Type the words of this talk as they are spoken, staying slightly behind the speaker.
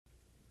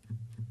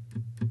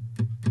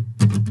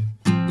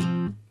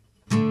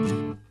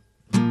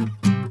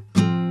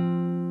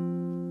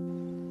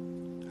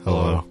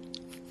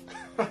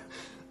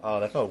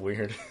that felt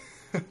weird.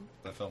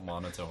 That felt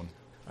monotone.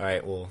 All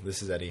right, well,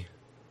 this is Eddie.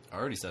 I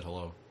already said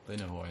hello. They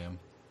know who I am.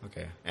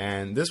 Okay,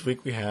 and this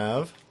week we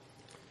have,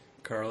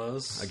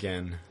 Carlos.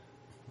 again,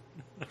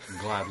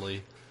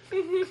 Gladly.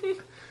 and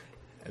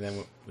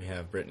then we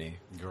have Brittany.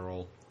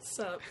 Girl.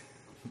 Sup?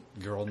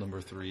 Girl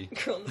number 3.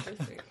 Girl number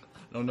 3.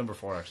 No, number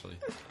 4, actually.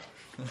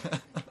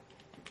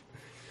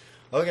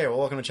 Okay, well,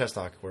 welcome to Chess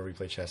Talk, where we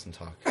play chess and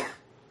talk.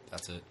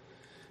 That's it.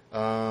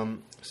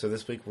 So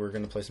this week we're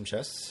going to play some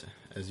chess,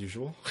 as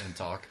usual, And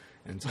talk.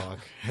 and talk,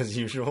 as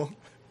usual.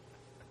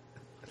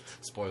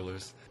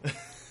 Spoilers.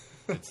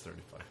 It's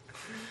 35.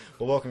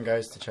 Well, welcome,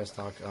 guys, to Chess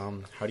Talk.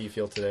 How do you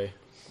feel today?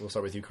 We'll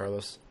start with you,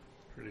 Carlos.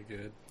 Pretty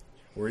good.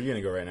 Where are you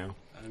going to go right now?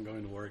 I'm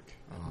going to work.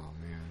 Oh,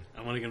 man.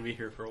 I'm only going to be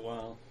here for a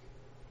while.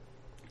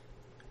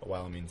 A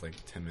while means like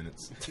 10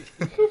 minutes.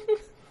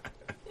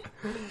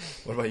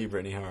 What about you,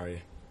 Brittany? How are you?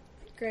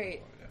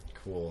 Great.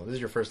 Cool. This is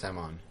your first time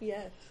on.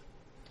 Yes.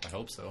 I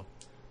hope so.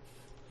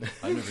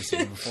 I've never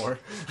seen it before.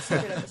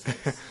 Secret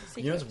episodes.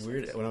 You know what's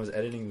weird? When I was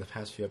editing the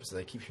past few episodes,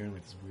 I keep hearing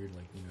like this weird,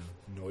 like, you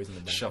know, noise in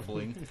the background.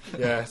 Shuffling.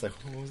 Yeah, it's like,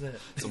 what was that?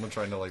 Someone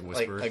trying to, like,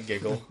 Like whisper. a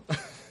giggle.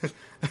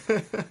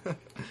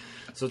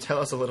 So tell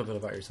us a little bit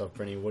about yourself,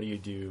 Brittany. What do you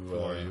do? Who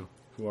are you?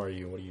 Who are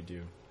you? What do you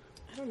do?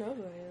 I don't know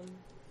who I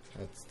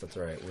am. That's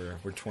all right.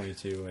 We're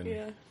 22 and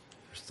Yeah. we're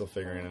still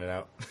figuring it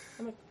out.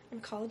 I'm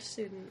a college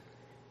student,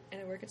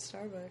 and I work at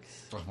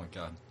Starbucks. Oh, my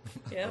God.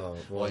 Yeah. Oh,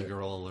 boy. White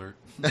girl alert.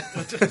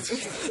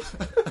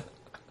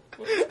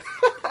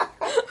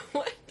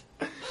 What?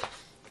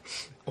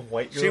 A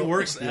white girl? She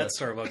works Yeah. at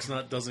Starbucks,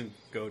 not doesn't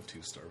go to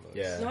Starbucks.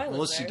 Yeah. No, I live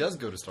Well, there. she does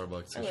go to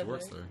Starbucks, so I she live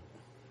works there.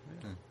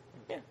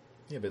 there.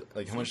 Yeah, but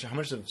like, how much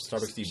of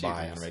Starbucks do you She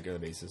buy is. on a regular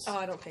basis? Oh,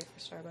 I don't pay for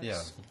Starbucks.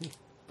 Yeah.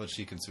 But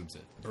she consumes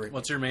it.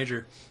 What's your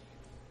major?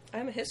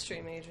 I'm a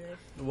history major.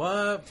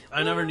 What?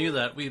 I never knew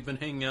that. We've been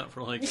hanging out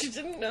for like You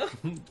didn't know?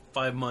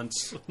 5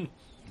 months.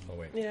 Oh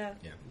wait. Yeah.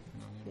 Yeah.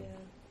 Yeah.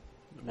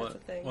 what the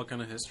thing. What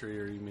kind of history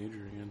are you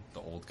majoring in? The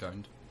old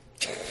kind.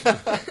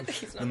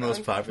 He's The not most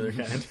wrong. popular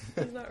kind.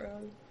 He's not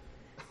wrong.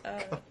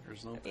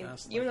 There's no I mean,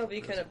 past.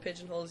 UNLV kind of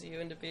pigeonholes you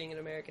into being an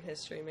American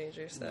history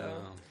major, so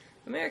No.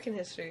 American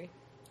history.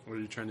 What are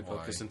you trying to Why?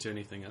 focus into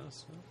anything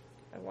else?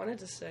 I wanted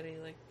to study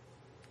like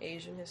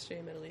Asian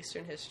history, Middle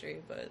Eastern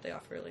history, but they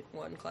offer like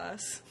one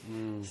class.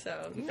 Mm.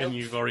 So And nope.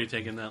 you've already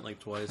taken that like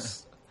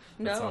twice.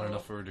 That's no, not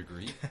enough for a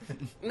degree.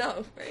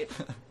 no, right?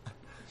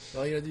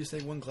 All you gotta do is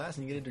take one class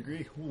and you get a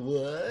degree.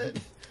 What?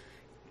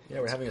 Yeah,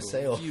 we're having a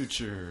sale.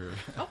 Future.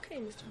 Okay,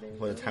 Mr. Baby.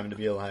 What a time to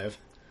be alive.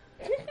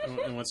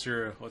 And what's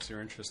your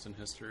interest in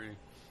history?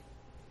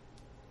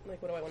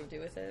 Like, what do I want to do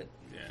with it?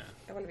 Yeah.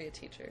 I want to be a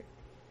teacher.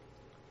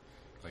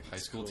 Like high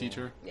school Cool.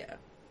 teacher? Yeah.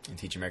 And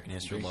teach American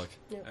history. Good luck.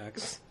 Yep.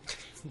 X.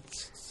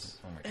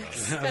 Oh my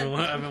god.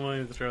 I've been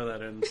wanting to throw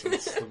that in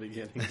since the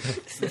beginning.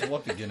 Since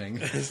what beginning?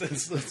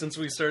 since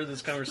we started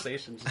this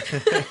conversation.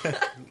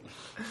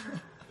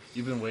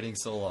 You've been waiting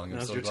so long. I'm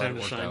Now's so your glad time it to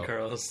worked shine, out.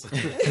 Carlos.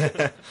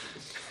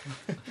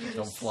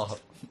 Don't flop.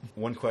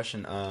 One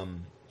question.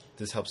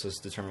 This helps us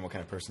determine what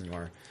kind of person you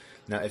are.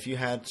 Now, if you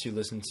had to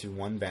listen to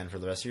one band for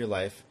the rest of your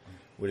life,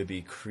 would it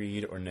be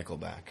Creed or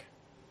Nickelback?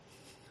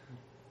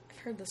 I've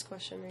heard this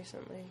question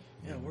recently.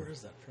 Yeah, where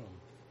is that from?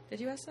 Did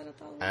you ask that at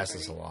the Halloween I ask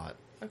this a party? lot.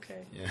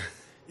 Okay. Yeah.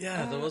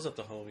 Yeah, that was at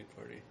the Halloween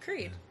party.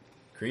 Creed.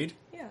 Creed?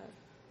 Yeah.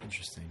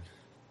 Interesting.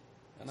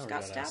 I never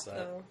Scott got asked Stapp, that.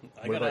 though.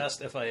 I What got about-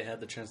 asked if I had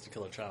the chance to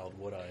kill a child,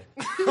 would I?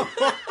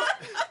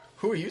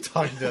 Who are you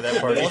talking to at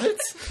that party?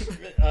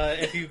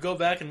 If you go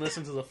back and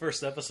listen to the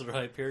first episode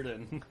I appeared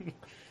in,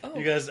 Oh.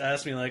 you guys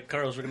asked me, like,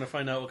 Carlos, we're going to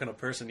find out what kind of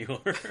person you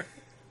are.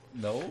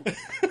 No.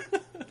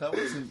 That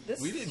wasn't. This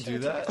We didn't should do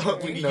be that. Oh,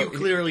 you no,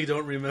 clearly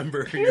don't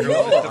remember your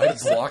No, own. I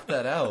blocked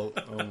that out.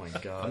 Oh my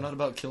god. I'm not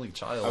about killing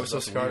child. I was so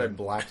That's scarred I weird.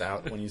 blacked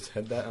out when you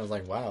said that. I was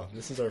like, wow,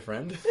 this is our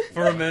friend?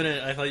 For a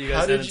minute, I thought you How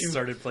guys did hadn't you-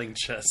 started playing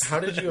chess. How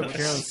did you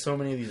appear on so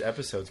many of these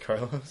episodes,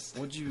 Carlos?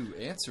 What'd you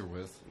answer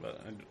with?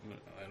 But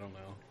I don't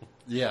know.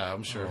 Yeah,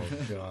 I'm sure.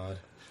 Oh god.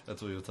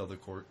 That's what you'll tell the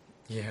court.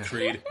 Yeah.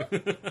 Creed.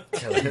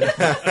 Tell it.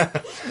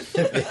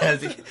 If you had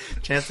the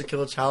chance to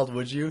kill a child,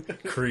 would you?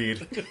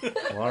 Creed.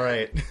 All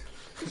right.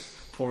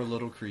 Poor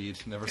little Creed.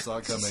 Never saw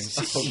it coming.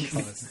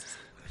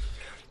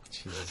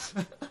 Jesus.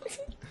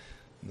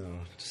 No,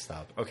 just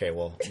stop. Okay,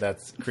 well,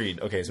 that's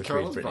Creed. Okay, so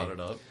Carlos Creed, brought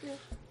Brittany.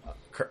 it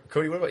up.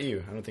 Cody, what about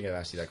you? I don't think I've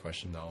asked you that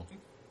question. No.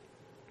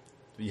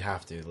 You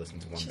have to listen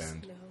to one Just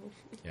band. no.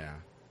 Yeah.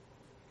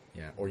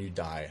 Yeah, or you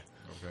die.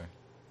 Okay.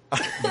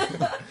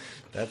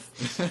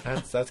 That's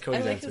I Cody's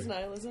like answer. his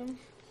nihilism.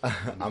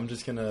 I'm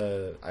just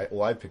gonna.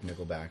 I picked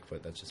Nickelback,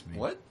 but that's just me.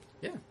 What?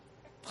 Yeah.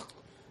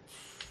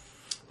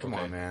 Come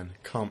Okay. on, man.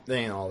 They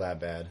ain't all that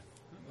bad.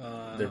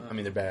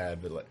 They're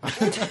bad, but like,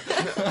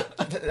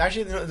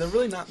 actually, they're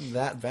really not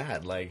that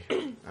bad. Like,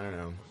 I don't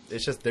know.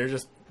 It's just they're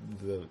just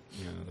the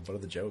the butt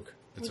of the joke.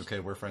 It's okay.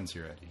 We're friends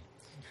here, Eddie.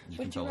 You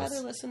can Would you tell rather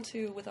us. listen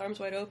to With Arms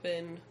Wide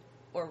Open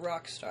or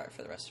Rockstar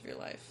for the rest of your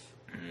life?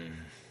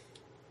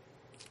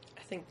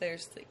 I think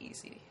there's the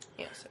easy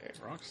answer.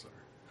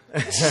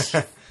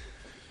 Rockstar.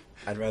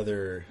 I'd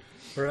rather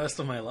for the rest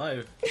of my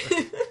life.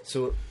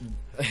 So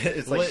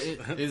it's like,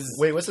 is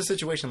wait, what's the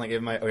situation? Like,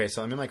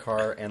 so I'm in my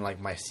car and like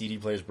my CD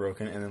player's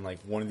broken, and then like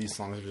one of these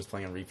songs are just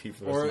playing on repeat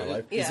for the rest of my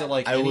life. is Yeah. it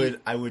like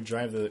I would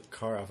drive the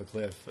car off a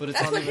cliff. But it's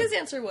That's not what even, his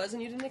answer was,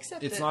 and you didn't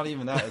accept it. It's not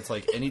even that. It's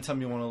like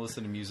anytime you want to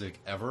listen to music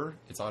ever,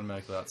 it's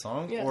automatically that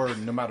song, Yeah. or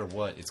no matter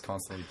what, it's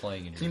constantly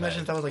playing in your Can you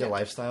imagine if head. that was like a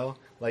lifestyle?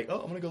 Like,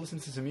 oh, I'm gonna go listen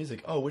to some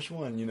music. Oh, which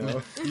one? You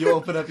know? You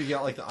open up, you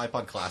got like the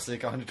iPod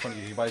Classic, 120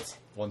 gigabytes,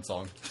 one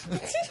song.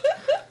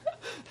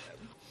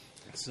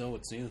 So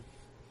what's new?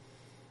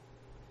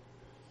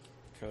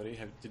 Cody,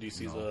 did you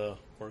see No. the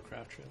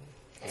Warcraft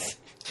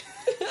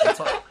trailer? That's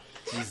all.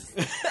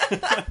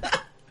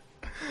 Jeez.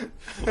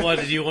 What,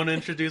 did you want to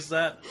introduce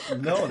that?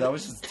 No, that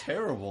was just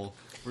terrible.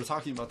 We're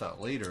talking about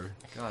that later.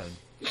 God,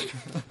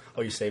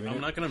 Oh, you saving I'm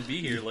it? not gonna be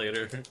here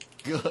later.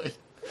 good.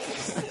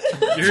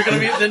 You're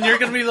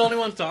gonna be the only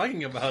one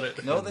talking about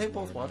it. No, they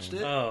both watched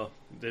it. Oh,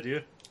 did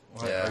you?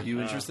 Why, Yeah. Are you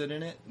interested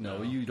in it? No,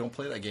 No. you don't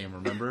play that game.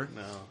 Remember?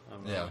 No,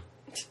 I'm Yeah. not.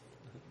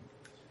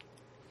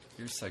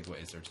 Your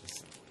segues are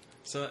just.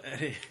 So,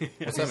 Eddie,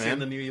 What's have up, you seen man?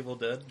 the new Evil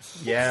Dead?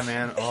 Yeah,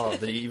 man. Oh,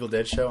 the Evil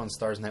Dead show on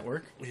Stars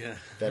Network Yeah.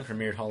 that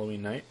premiered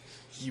Halloween night.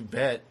 You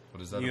bet.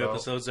 What is that New about?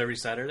 episodes every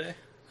Saturday?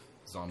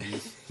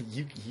 Zombies.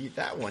 You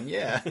that one,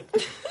 yeah.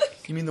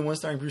 You mean the one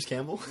starring Bruce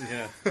Campbell?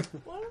 Yeah.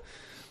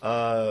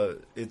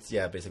 What? It's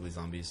basically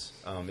zombies.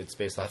 It's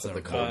based off That's of the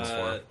a cult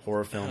cult.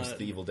 horror films, uh,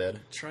 The Evil Dead.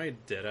 Try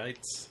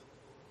Deadites.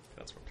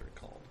 That's what they're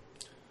called.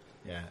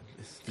 Yeah.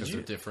 Because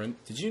they're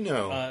different. Did you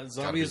know?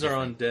 Zombies be are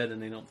different. undead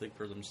and they don't think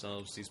for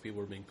themselves. These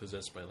people are being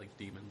possessed by like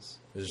demons.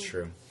 This is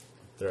true.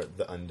 They're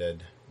the undead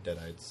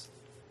deadites.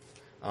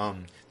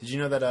 Did you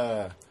know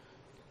that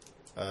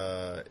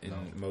in No.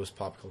 most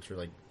pop culture,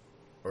 like,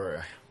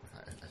 or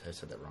I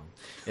said that wrong.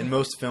 In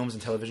most films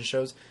and television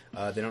shows,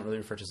 they don't really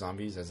refer to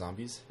zombies as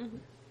zombies.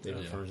 They Oh,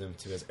 yeah. refer to them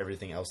to as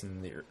everything else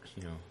in the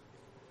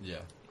Yeah.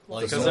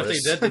 Because if they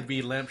Zombies. did, they'd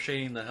be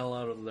lampshading the hell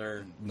out of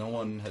their. No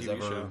one has TV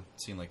ever show.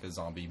 seen like a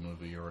zombie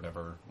movie or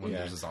whatever when yeah.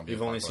 there's a zombie.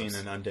 You've only apocalypse.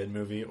 seen an undead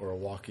movie or a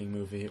walking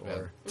movie Yeah,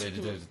 or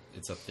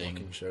it's a thing.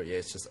 walking show. Yeah,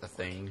 it's just a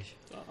thing.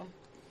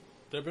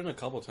 There've been a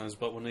couple times,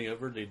 but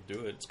whenever they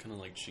do it, it's kind of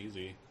like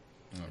cheesy.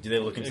 Do they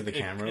look into the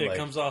camera? It like,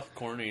 comes off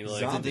corny.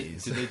 Like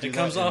Zombies. Did they do it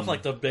comes that off in-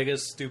 like the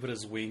biggest,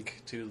 stupidest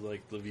wink to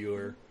like the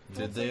viewer. Did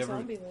That's they like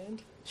ever? Zombieland.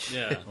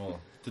 Yeah,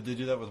 Well, did they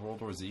do that with World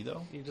War Z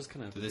though? you just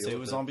kind of. Did they say it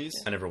was zombies?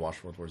 I never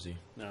watched World War Z.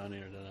 No,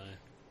 neither did I.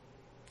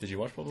 Did you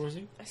watch World War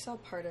Z? I saw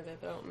part of it,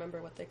 but I don't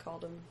remember what they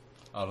called him.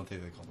 I don't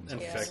think they called them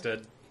zombies. Yeah.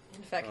 Infected.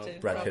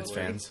 Infected. Brad Pitt's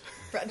probably. fans.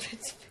 Brad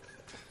Pitt's.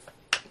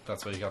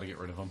 That's why you got to get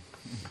rid of them.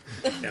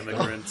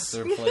 Immigrants.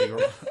 They're playing.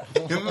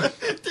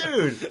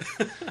 Dude!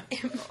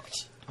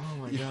 Oh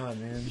my god,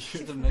 man.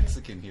 You're the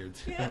Mexican here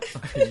too. Yeah.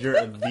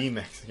 You're the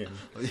Mexican.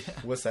 Yeah.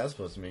 What's that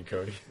supposed to mean,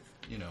 Cody?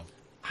 You know,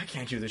 I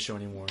can't do this show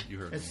anymore. You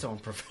heard It's me. so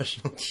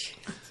unprofessional. this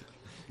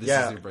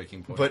Yeah, is your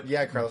breaking point. But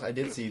yeah, Carlos, I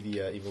did see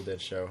the Evil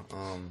Dead show.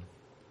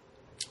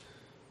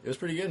 It was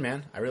pretty good,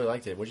 man. I really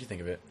liked it. What'd you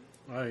think of it?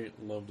 I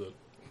loved it.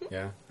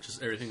 Yeah.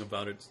 Just everything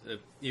about it.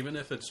 Even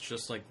if it's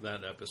just like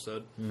that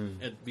episode,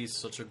 it'd be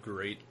such a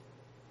great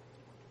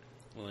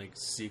like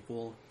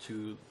sequel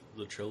to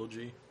the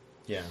trilogy.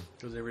 Yeah.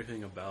 Because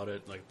everything about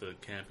it, like the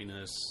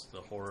campiness,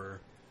 the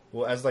horror.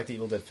 Well, as like the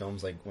Evil Dead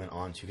films like went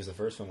on too, because the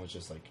first one was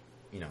just like,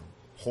 you know,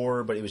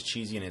 horror, but it was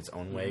cheesy in its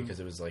own way because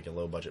it was like a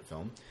low budget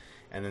film.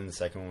 And then the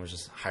second one was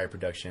just higher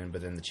production,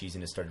 but then the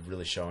cheesiness started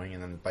really showing.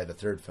 And then by the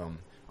third film,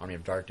 Army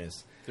of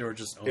Darkness, They were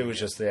just. it was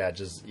just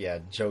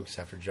jokes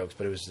after jokes,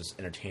 but it was just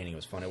entertaining. It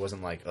was fun. It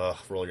wasn't like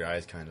roll your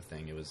eyes kind of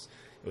thing. It was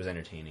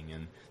entertaining,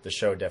 and the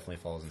show definitely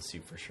falls in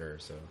suit for sure.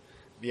 So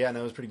yeah,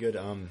 no, it was pretty good.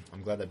 I'm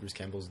glad that Bruce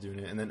Campbell's doing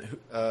it. And then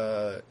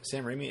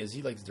Sam Raimi, is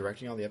he like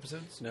directing all the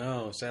episodes?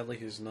 No, sadly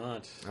he's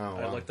not. Oh,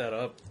 I wow. looked that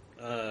up.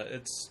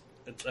 It's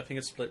I think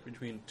it's split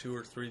between 2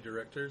 or 3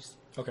 directors.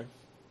 Okay.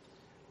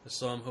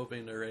 So I'm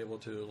hoping they're able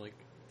to like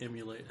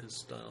emulate his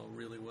style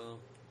really well.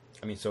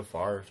 I mean, so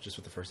far, just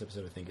with the first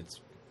episode, I think it's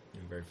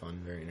very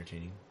fun, very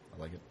entertaining. I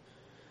like it.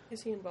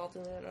 Is he involved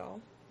in that at all?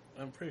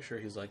 I'm pretty sure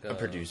he's like A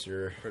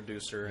producer,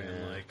 producer yeah,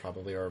 and like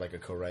probably, or like a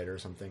co-writer or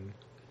something.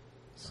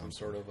 some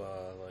sort of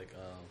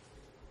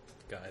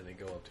guy they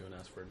go up to and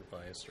ask for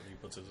advice, or he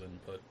puts his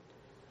input.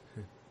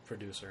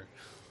 Producer.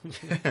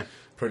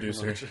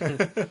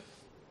 Producer.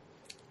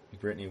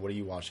 Brittany, what are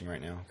you watching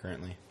right now,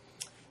 currently?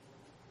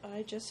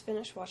 I just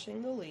finished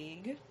watching The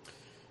League.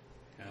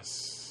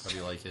 Yes. How do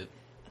you like it?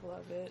 I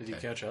love it. Did you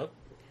Okay. catch up?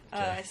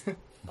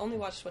 Only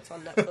watched what's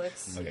on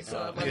Netflix. Okay,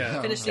 So cool. I'm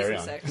Yeah. finished Carry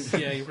season on. 6.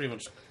 Yeah, you pretty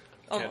much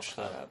Almost catched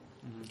caught up. up.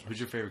 Who's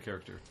your favorite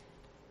character?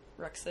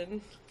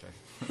 Rexon.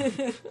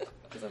 Okay.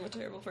 Because I'm a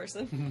terrible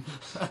person.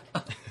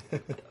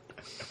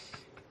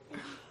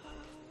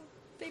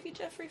 Baby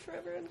Jeffrey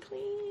forever and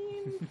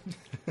clean.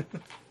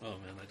 Oh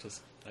man,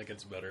 that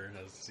gets better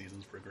as the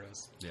seasons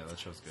progress. Yeah, that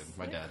show's good.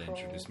 My Yeah, dad cool.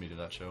 introduced me to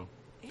that show.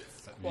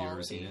 It's Have you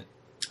ever seen quality.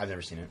 it? I've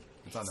never seen it.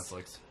 It's on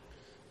Netflix.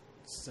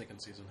 Second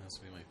season has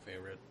to be my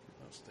favorite.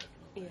 That's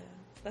definitely. Yeah.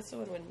 That's the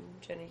one when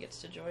Jenny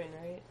gets to join,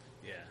 right?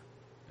 Yeah.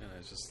 And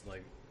it's just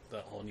like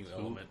that whole new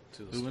Who- element to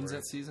the Who story. wins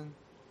that season?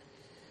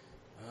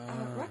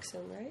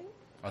 Ruxin, right?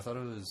 I thought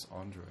it was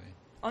Andre.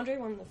 Andre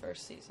won the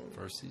first season.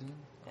 First season?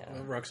 Yeah.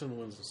 Ruxin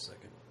wins the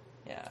second,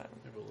 Yeah.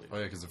 I believe. Oh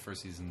yeah, because the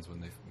first season's when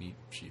they meet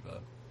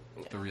Shiva,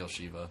 the real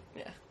Shiva.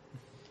 Yeah.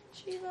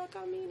 Shiva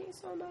Kamini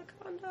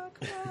Somakanda.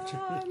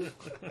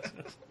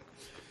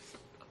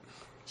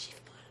 Shiva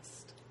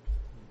Blast.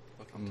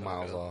 Fucking I'm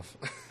miles Taka. off.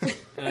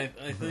 And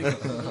I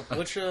think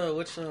which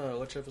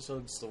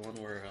episode's the one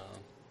where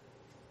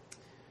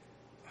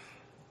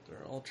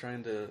they're all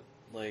trying to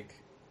like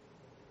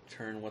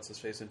turn what's his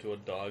face into a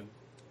dog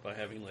by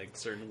having like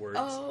certain words.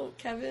 Oh,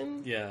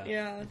 Kevin? Yeah.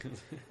 Yeah.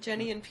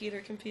 Jenny and Peter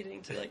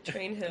competing to like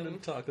train And then him.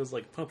 Taka's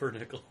like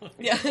pumpernickel.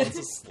 Yeah. Falls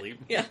asleep.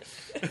 Yeah.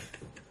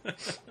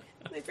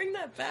 They bring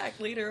that back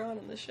later on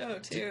in the show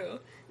too.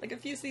 Like a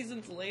few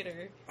seasons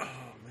later. Oh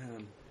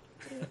man.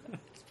 Yeah,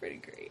 it's pretty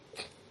great.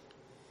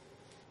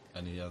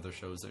 Any other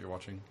shows that you're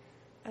watching?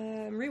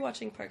 I'm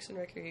rewatching Parks and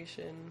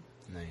Recreation.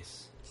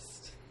 Nice.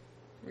 Just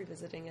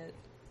revisiting it.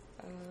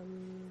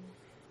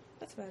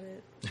 That's about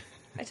it.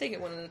 I take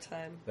it one at a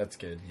time. That's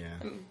good.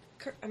 Yeah.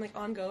 I'm like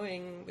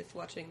ongoing with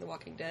watching The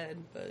Walking Dead,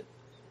 but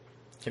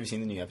Have you seen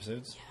the new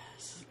episodes?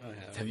 yes. I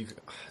have. Have you,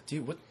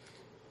 dude? What?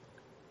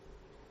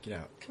 Get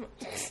out! Come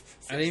on.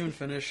 I didn't even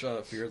finish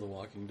Fear the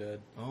Walking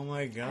Dead. Oh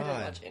my I didn't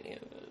god! watch any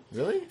of it.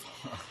 Really?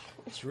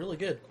 It's really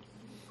good.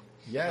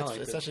 Yeah, I it's,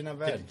 liked it's it. actually not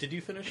bad. Did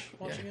you finish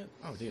watching Yeah. it?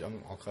 Oh, dude,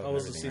 I'm all caught up. How in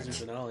was the everything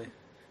season right finale?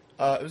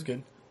 now. It was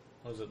good.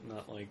 Was it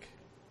not like?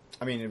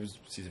 I mean, it was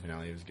season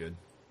finale. It was good.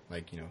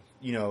 Like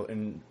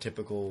in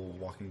typical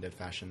Walking Dead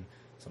fashion,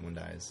 someone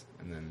dies,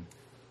 and then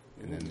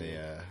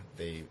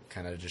they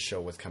kind of just show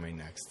what's coming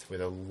next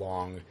with a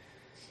long,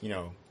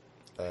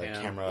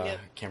 camera Yep.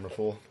 camera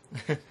pull.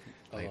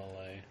 Like,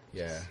 LA?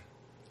 yeah,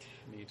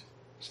 Neat.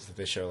 it's just that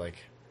they show like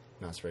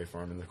Knott's Berry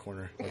Farm in the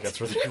corner. Like that's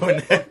where they're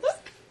going next.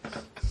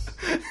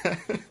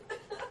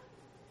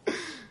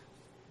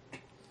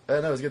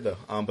 That was good though.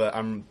 But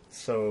I'm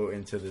so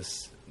into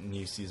this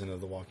new season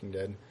of The Walking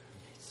Dead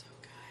It's so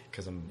good.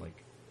 because I'm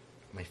like,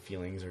 my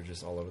feelings are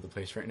just all over the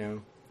place right now.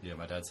 Yeah,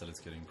 my dad said it's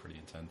getting pretty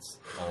intense.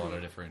 A lot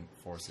of different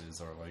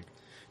forces are like.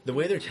 The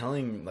way they're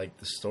telling like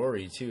the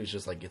story too is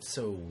just like it's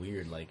so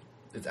weird. Like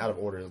it's out of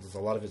order. There's a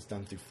lot of it's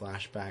done through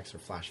flashbacks or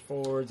flash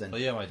forwards, and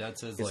But yeah, my dad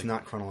says it's like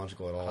not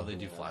chronological at all. how they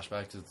do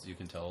flashbacks. You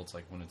can tell it's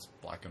like when it's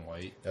black and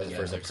white. That was and the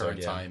then first the episode, current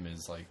yeah. time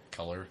is like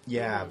color.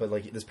 Yeah, but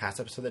like this past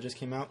episode that just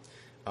came out,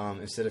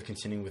 instead of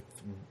continuing with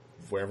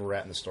wherever we're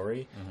at in the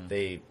story,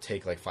 they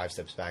take like 5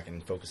 steps back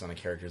and focus on a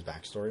character's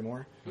backstory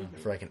more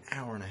for like an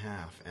hour and a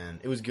half. And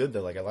it was good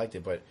though, like I liked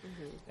it, but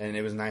and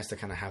it was nice to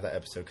kind of have that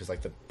episode because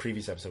like the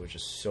previous episode was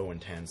just so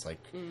intense. Like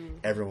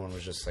everyone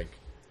was just like,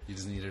 You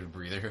just needed a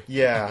breather.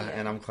 yeah.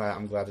 And I'm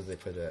glad that they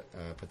put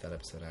that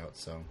episode out.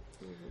 So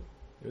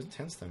it was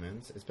intense though,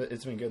 man.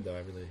 It's been good though. I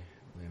really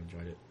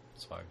enjoyed it.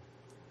 Swag.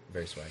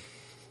 Very swag.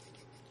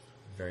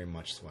 Very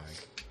much swag.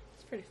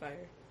 It's pretty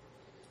fire.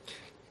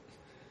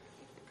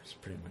 It's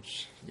pretty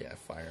much, yeah,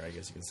 fire, I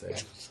guess you can say.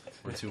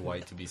 We're too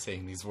white to be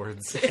saying these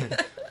words.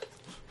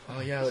 Oh,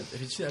 yeah, did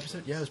you see the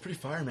episode? Yeah, it was pretty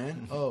fire,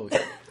 man. Oh,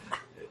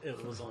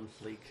 It was on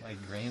fleek. My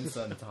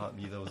grandson taught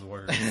me those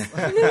words.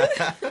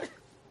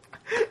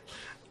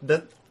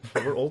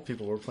 we're old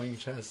people, we're playing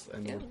chess,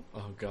 and Yeah.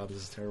 oh god, this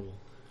is terrible.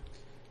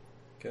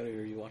 Cody,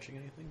 are you watching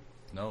anything?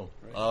 No.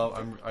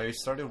 Right. I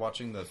started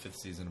watching the 5th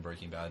season of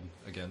Breaking Bad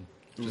again.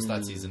 Just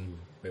that season.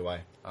 Wait,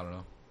 why? I don't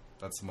know.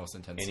 That's the most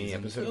intense Any season.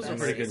 episode? It was a Nice.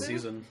 pretty good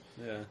season.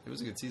 Yeah. It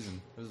was a good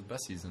season. It was the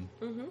best season.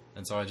 Mm-hmm.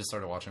 And so I just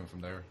started watching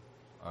from there.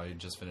 I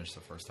just finished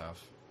the first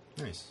half.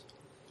 Nice.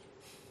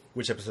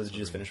 Which episode did you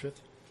just finish with?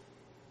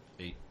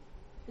 8.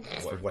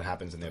 What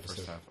happens in the First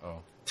episode? half. Oh.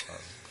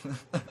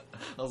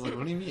 I was like,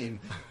 what do you mean?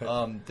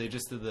 They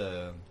just did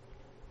the...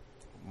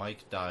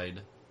 Mike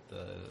died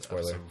the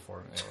Spoiler. episode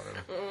before. Yeah,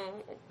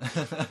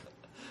 whatever.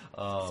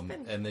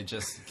 And they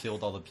just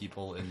killed all the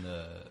people in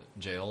the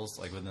jails,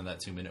 like within that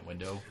 2-minute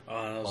window.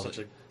 Oh, that was All such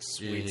the- a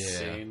sweet Yeah.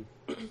 scene.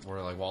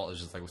 Where like Walt is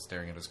just like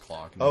staring at his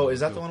clock. And Oh, then is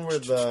that go- the one where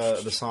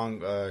the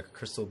song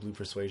Crystal Blue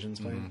Persuasion's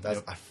playing? Mhm,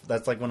 That's yep.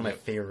 that's like one of my Yep.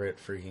 favorite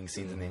freaking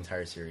scenes in the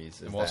entire series.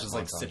 is And Walt's that just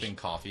like montage. sipping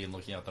coffee and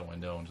looking out the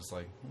window and just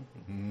like,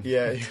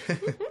 Yeah.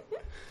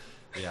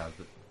 yeah.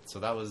 So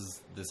that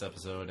was this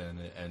episode, and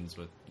it ends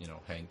with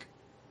Hank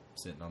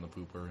sitting on the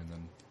pooper, and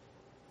then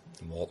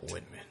Walt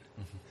Whitman.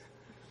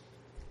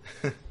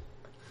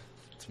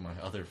 to my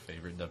other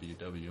favorite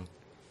WW.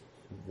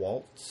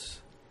 Walt.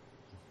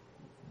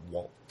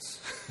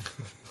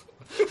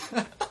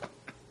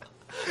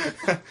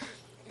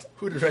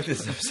 Who directed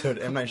this episode?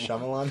 M. Night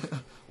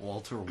Shyamalan?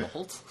 Walter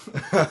Walt.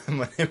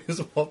 My name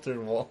is Walter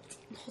Walt.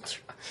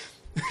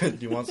 Do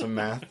you want some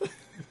math?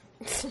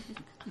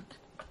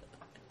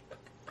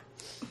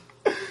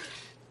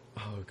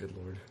 Oh, good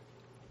lord.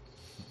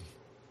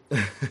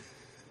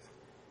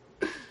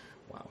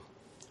 Wow.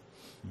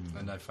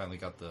 And I finally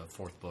got the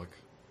 4th book,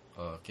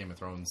 Game of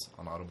Thrones,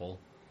 on Audible.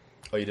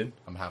 Oh, you did?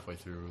 I'm halfway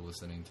through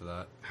listening to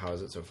that. How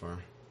is it so far?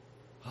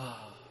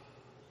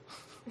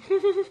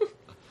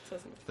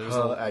 There's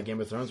a At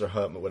Game of Thrones or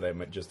what I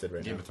just did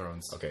right Game now? of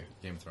Thrones. Okay.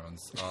 Game of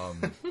Thrones. No,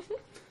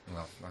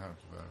 I have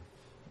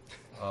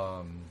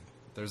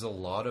There's a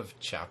lot of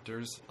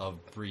chapters of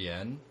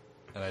Brienne,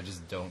 and I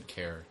just don't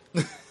care.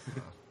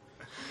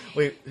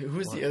 Wait,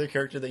 who's the other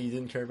character that you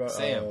didn't care about?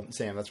 Sam.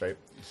 Sam, that's right.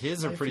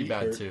 His are My pretty feet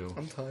bad hurt. too.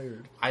 I'm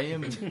tired. I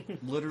am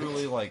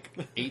literally like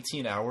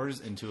 18 hours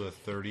into a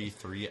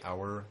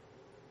 33-hour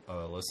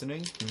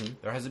listening. Mm-hmm.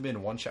 There hasn't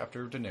been one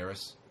chapter of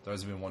Daenerys. There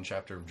hasn't been one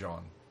chapter of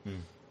Jon.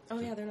 Oh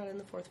yeah, they're not in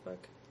the fourth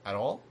book. At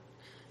all?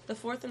 The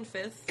fourth and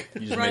fifth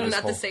You just made run this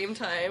at whole- the same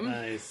time.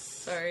 Nice.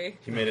 Sorry.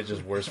 He made it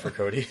just worse for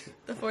Cody.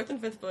 The fourth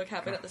and fifth book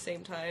happen at the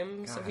same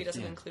time, so he God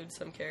doesn't damn. include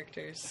some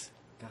characters.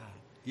 God.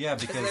 Yeah,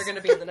 Because because they're going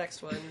to be in the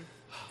next one,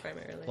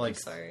 primarily. Like-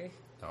 I'm sorry.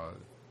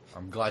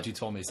 I'm glad you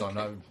told me, so I'm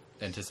not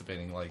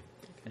anticipating. Like,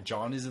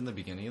 Jon is in the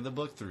beginning of the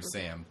book through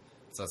Sam,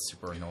 so that's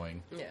super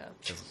annoying. Yeah.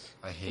 Because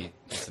I hate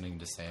listening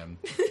to Sam.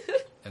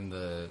 And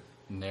the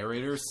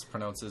narrator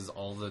pronounces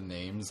all the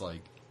names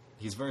like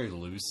he's very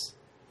loose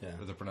Yeah.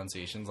 with the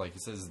pronunciations. Like he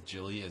says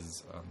Gilly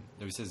as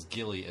no, he says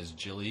Gilly as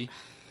Jilly.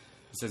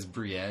 He says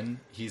Brienne.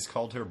 He's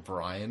called her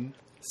Brian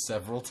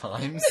several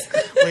times.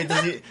 Wait,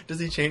 does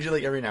he change it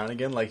like every now and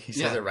again? Like he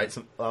says Yeah. it right.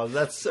 Oh,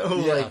 that's so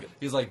Yeah, like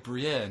he's like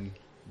Brienne,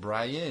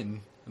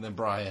 Brian, and then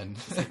Brian.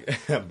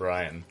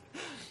 Brian.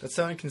 That's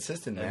so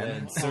inconsistent, And man.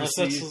 then Unless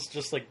Cersei- that's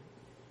just like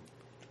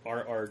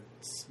our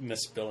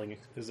misspelling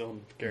his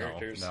own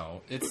characters.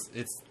 No, it's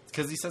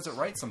because he says it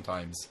right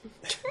sometimes,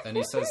 and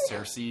he says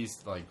Cersei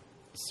like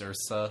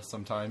Cirsa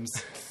sometimes.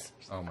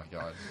 Oh my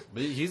god!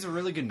 But he's a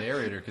really good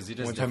narrator because he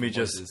does. One time he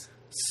different just- voices.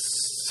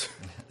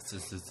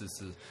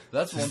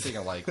 That's one thing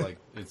I like. Like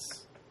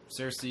it's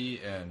Cersei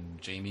and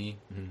Jaime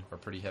are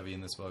pretty heavy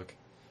in this book,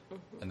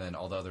 and then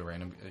all the other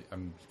random.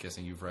 I'm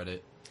guessing you've read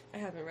it. I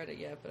haven't read it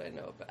yet, but I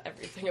know about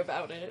everything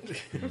about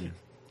it.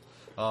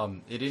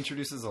 It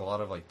introduces a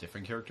lot of like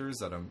different characters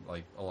that I'm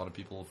like a lot of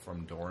people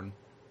from Dorne.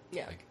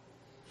 Yeah. Like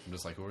I'm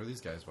just like, who are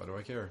these guys? Why do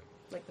I care?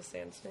 Like the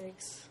Sand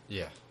Snakes.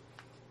 Yeah,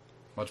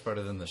 much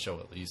better than the show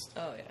at least.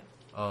 Oh,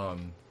 yeah.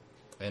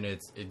 And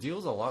it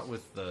deals a lot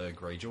with the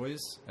Greyjoys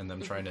and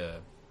them trying to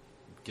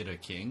get a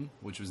king,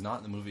 which was not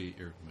in the movie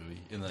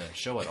in the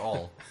show at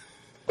all.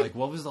 Like,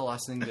 what was the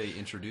last thing they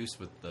introduced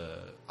with the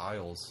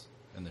Isles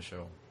in the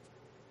show?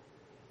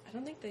 I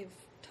don't think they've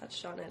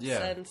touched on it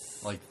Yeah,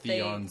 since like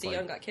Theon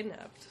Theon's, got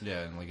kidnapped.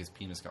 Yeah, and like his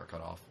penis got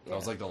cut off. That Yeah.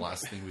 was like the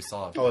last thing we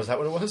saw. Oh, is that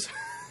what it was?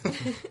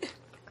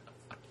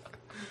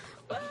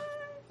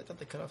 I thought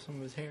they cut off some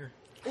of his hair.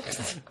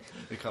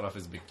 They cut off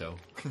his big toe.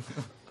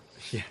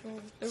 Yeah. Well,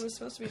 it was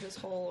supposed to be this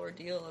whole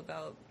ordeal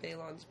about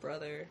Balon's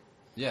brother.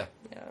 Yeah.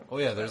 Yeah. Oh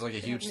yeah, there's like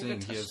a They huge haven't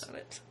even thing. touched on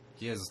it.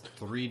 He has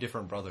 3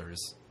 different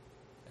brothers,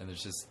 and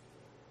there's just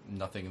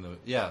nothing in the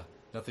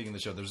nothing in the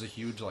show. There's a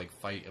huge like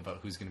fight about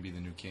who's going to be the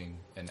new king,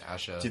 and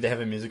Asha. Do they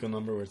have a musical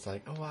number where it's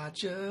like, "Oh, I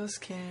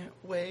just can't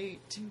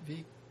wait to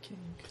be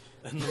king"?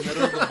 In the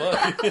middle of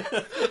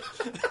the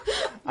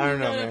I don't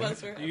know, None of man.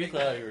 us were book. You having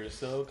thought you were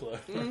so close.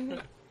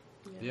 that.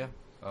 Yeah,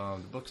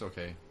 the book's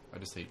okay. I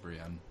just hate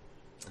Brienne.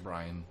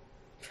 Brian.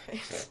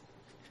 Right.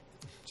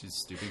 She's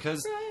stupid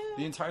because Brian.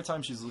 the entire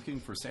time she's looking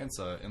for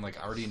Sansa, and like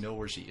I already know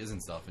where she is and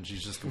stuff, and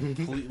she's just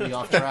completely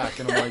off track,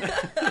 and I'm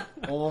like,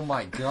 oh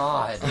my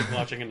god.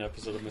 Watching an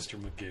episode of Mr.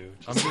 Magoo.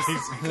 I'm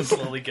just- He's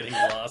slowly getting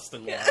lost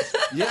and lost.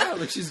 Yeah,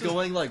 like she's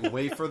going like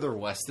way further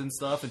west and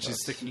stuff, and she's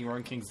sticking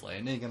around King's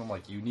Landing, and I'm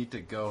like, you need to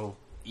go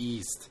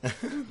east,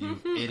 you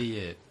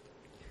idiot.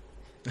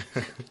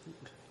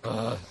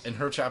 And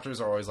her chapters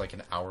are always like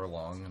an hour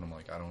long, and I'm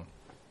like, I don't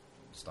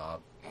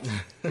stop.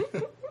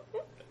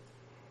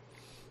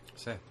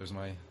 So yeah, there's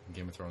my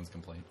Game of Thrones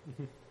complaint.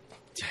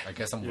 I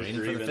guess I'm Your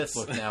waiting for the 5th grievance.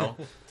 book now.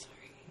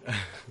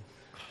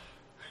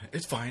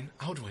 It's fine.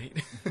 I'll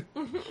wait.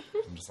 I'm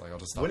just like, I'll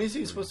just stop. When is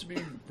he supposed to be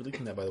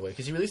releasing that, by the way?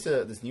 Because he released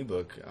this new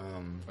book.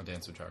 A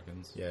Dance with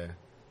Dragons. Yeah.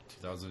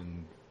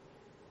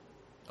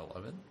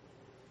 2011?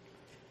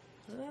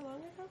 Was that long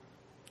ago?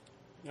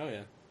 Oh,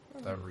 yeah.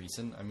 That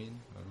recent, I mean?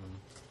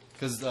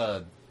 Because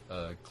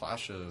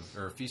Clash of,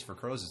 or Feast for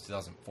Crows is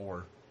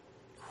 2004.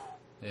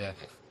 Yeah.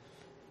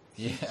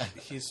 Yeah.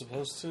 He's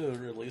supposed to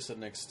release it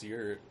next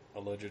year,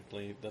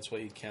 allegedly. That's why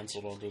he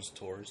canceled all those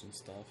tours and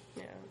stuff.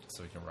 Yeah.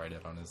 So he can write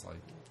it on his, like,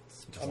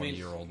 I mean,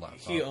 20-year-old laptop.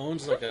 he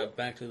owns like a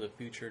Back to the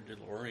Future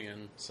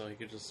DeLorean, so he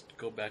could just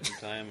go back in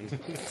time and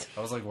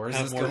I was like, where's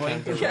have this more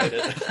going? time to write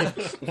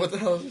it. What the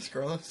hell is this,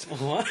 Carlos?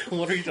 What?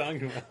 What are you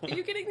talking about? Are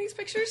you getting these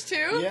pictures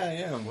too? Yeah, I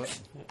am. What?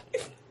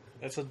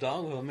 That's a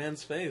dog with a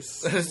man's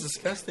face. That is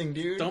disgusting,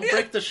 dude. Don't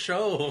break the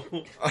show.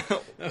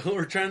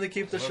 We're trying to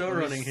keep the What show was-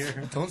 running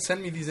here. Don't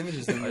send me these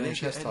images. Then I I didn't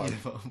chest get talk. any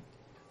of them.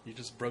 You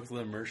just broke the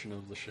immersion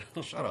of the show.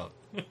 Shut up.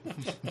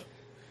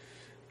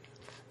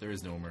 There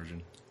is no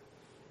immersion.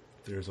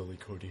 There's only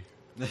Cody.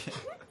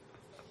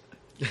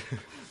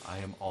 I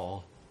am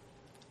all.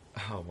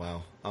 Oh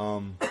wow.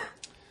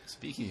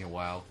 Speaking of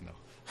WoW, no.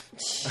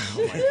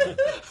 Oh my god.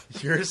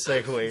 Your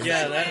segue.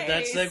 Yeah, that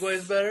Nice.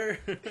 segue's better.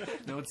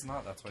 No, it's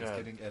not. That's why God, it's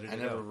getting edited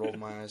I never out. rolled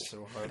my eyes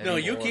so hard. No,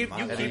 you anymore. keep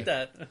My you bad. keep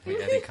that.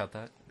 Wait, Eddie, cut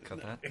that.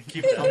 Cut that.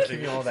 Keep that. I'm editing.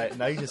 keeping all that.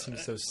 Now you just seem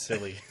so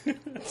silly.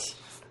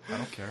 I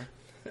don't care.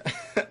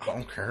 I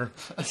don't care.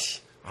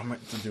 I'm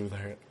meant to do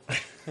that.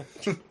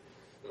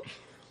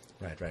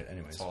 Right.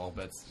 Anyways, So all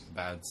bad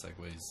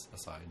segues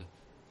aside,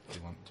 do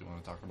you want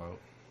to talk about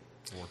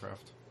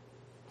Warcraft?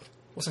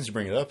 well, since you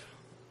bring it up,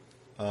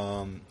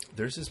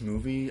 there's this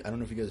movie. I don't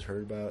know if you guys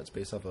heard about. It's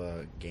based off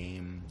a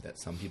game that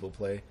some people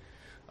play,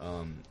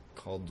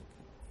 called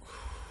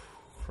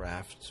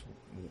Craft.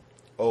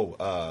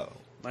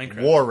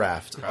 Minecraft. War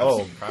Raft.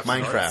 Crafts- Crafts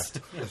and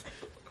Minecraft.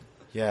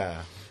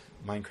 Yeah,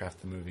 Minecraft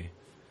the movie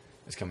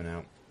is coming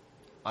out.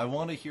 I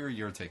want to hear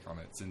your take on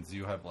it since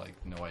you have like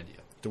no idea.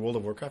 The World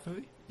of Warcraft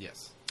movie.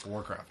 Yes,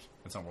 Warcraft.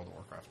 It's not World of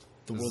Warcraft.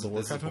 The This World is- of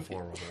Warcraft This is movie?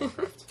 before World of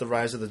Warcraft. The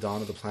Rise of the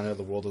Dawn of the Planet of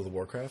the World of the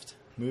Warcraft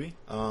movie.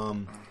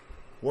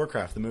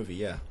 Warcraft the movie.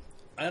 Yeah.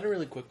 I had a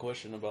really quick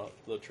question about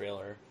the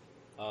trailer.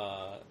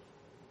 Why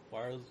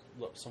are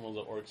some of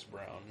the orcs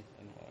brown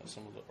and why are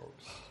some of the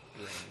orcs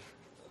green?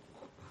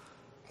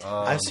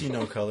 I see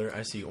no color.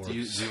 I see orcs. Do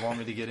you want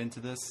me to get into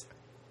this?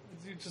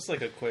 Just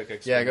like a quick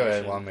explanation. Yeah, go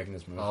ahead while I'm making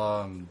this movie.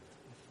 Oh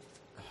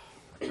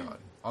my God.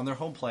 On their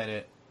home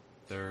planet,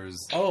 there's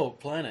Oh,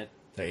 planet.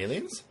 The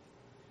aliens?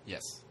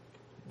 yes.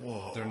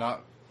 Whoa. They're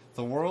not.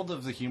 The world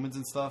of the humans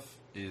and stuff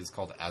is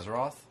called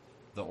Azeroth.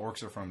 The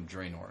orcs are from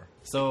Draenor.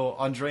 So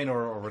on Draenor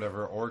or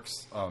whatever,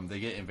 orcs they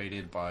get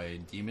invaded by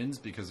demons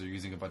because they're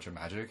using a bunch of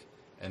magic,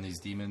 and these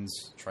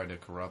demons try to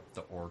corrupt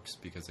the orcs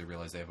because they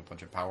realize they have a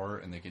bunch of power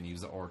and they can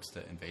use the orcs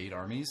to invade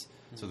armies.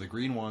 So the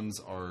green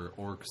ones are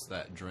orcs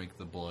that drink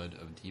the blood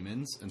of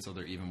demons, and so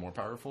they're even more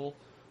powerful.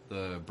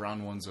 The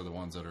brown ones are the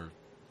ones that are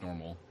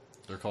normal.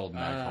 They're called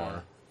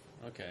Magpar.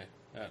 Okay.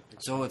 That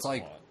So it's explains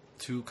like a lot.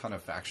 two kind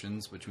of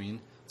factions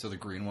between. So the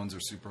green ones are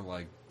super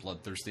like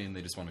bloodthirsty and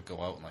they just want to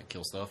go out and like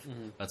kill stuff.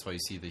 That's why you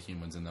see the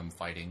humans in them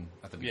fighting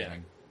at the Yeah.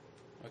 beginning.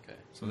 Okay.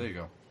 So there you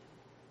go.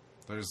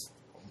 There's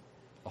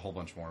a whole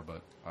bunch more,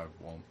 but I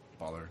won't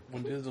bother.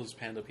 When did those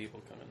panda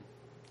people come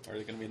in? Are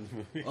they going to be in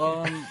the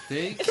movie?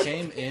 They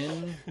came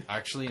in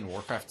actually in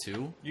Warcraft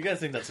 2. You guys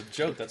think that's a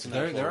joke? That's an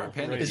There actual are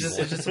panda race.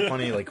 It's just a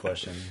funny like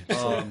question.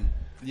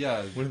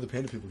 Yeah, When are the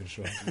panda people gonna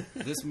show up?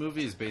 this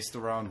movie is based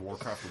around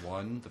Warcraft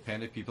 1. The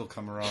panda people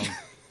come around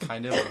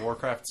kind of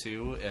Warcraft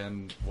 2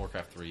 and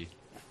Warcraft 3.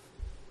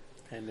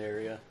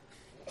 Pandaria.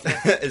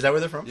 Is that where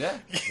they're from? Yeah,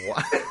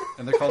 What?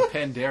 and they're called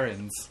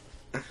Pandarans.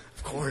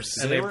 Of course.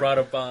 And they they were-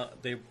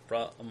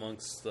 brought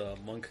amongst the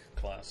monk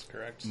class,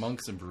 correct?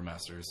 Monks and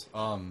brewmasters.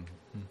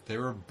 They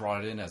were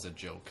brought in as a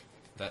joke.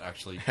 That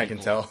actually, I can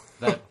tell.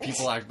 that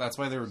people act. That's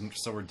why they were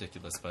so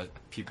ridiculous. But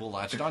people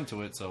latched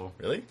onto it. So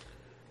Really?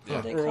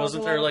 yeah. They Or cause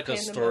wasn't a there lot like of a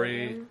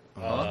story?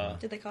 Huh?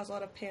 Did they cause a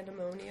lot of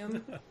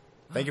pandemonium?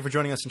 Thank you for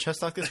joining us in Chess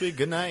Talk this week.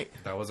 Good night.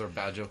 that was our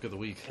bad joke of the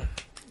week.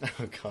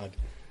 Oh God.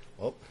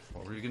 Well,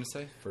 What were you gonna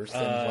say? first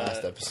and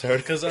last episode.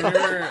 Because I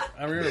remember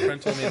a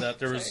friend told me that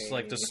there was Sorry.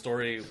 like this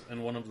story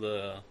in one of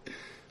the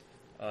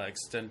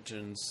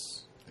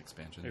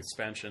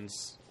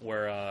expansions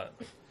where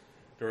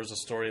there was a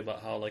story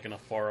about how like in a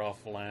far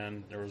off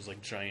land there was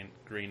like giant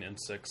green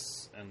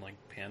insects and like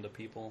panda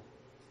people.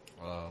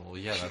 Well,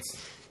 yeah, that's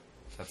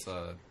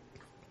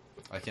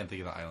I can't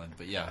think of the island,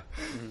 but yeah,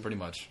 pretty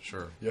much,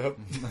 sure. Yep.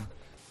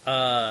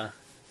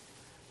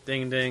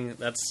 Ding ding,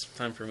 that's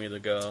time for me to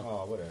go.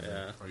 Oh, whatever.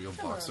 Yeah. Are you a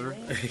Come on, boxer?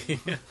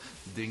 man.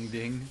 Ding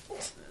ding.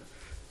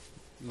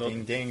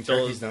 Ding ding.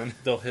 They'll- Turkey's done.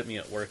 They'll hit me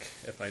at work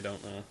if I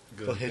don't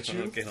They'll hit if I you?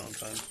 don't get on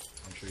time.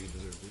 I'm sure you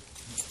deserve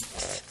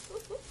it.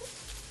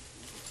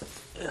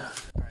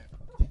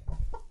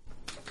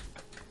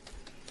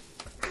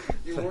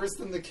 You're worse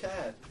than the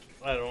cat.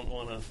 I don't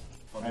want to.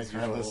 Hi,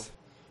 Carlos.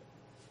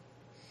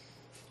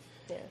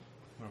 Yeah.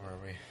 Where were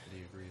we?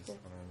 He agrees. I don't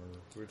remember.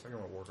 We were talking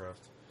about Warcraft.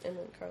 And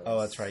then Carlos. Oh,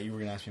 that's right. You were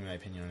gonna ask me my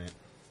opinion on it.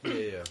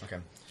 Yeah. Okay.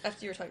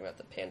 After you were talking about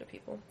the panda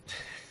people.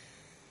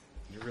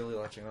 You're really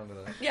latching onto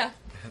that. Yeah,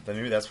 Then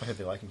maybe that's why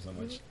they like him so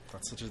much.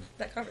 That's such a.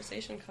 that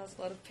conversation caused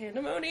a lot of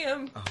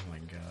pandemonium. Oh my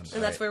God.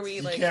 And that's where we,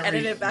 You like, can't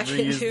edit it back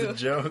reuse into- the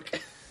joke.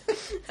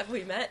 Have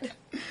we met?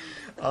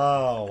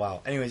 Oh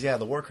wow. Anyways, yeah,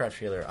 the Warcraft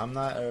trailer. I'm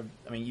not. I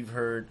mean, you've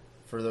heard,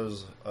 for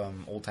those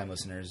old time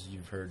listeners,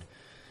 you've heard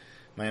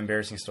my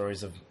embarrassing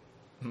stories of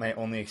my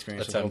only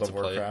experience with Attempt World of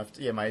to play. Warcraft.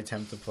 Yeah, my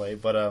attempt to play,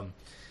 but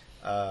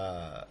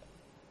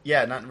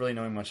yeah, not really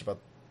knowing much about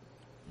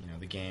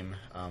the game.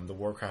 The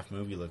Warcraft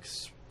movie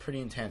looks pretty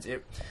intense.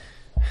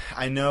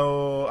 I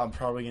know I'm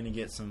probably gonna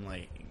get some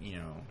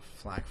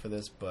flack for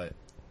this, but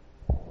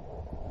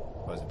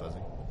was it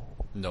buzzing?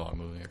 No, I'm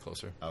moving it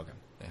closer. Oh, okay.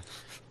 Yeah.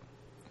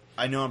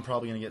 I know I'm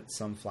probably going to get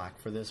some flack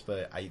for this,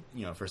 but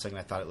for a second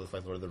I thought it looked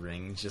like Lord of the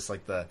Rings, just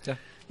like the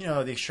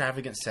the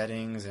extravagant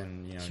settings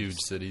and Huge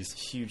just cities.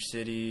 huge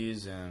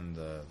cities and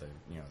the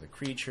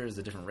creatures,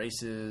 the different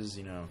races,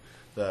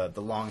 the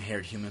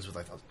long-haired humans with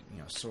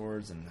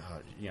swords and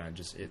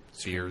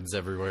Beards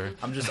everywhere.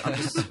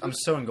 I'm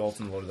so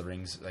engulfed in the Lord of the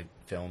Rings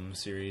film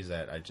series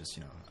that I just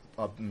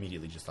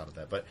immediately just thought of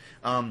that. But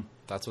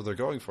That's what they're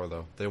going for,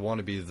 though. They want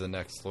to be the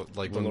next, like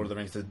the when Lord of the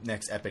Rings, the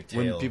next epic tale.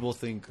 when people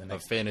think the of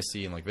next-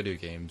 fantasy and like video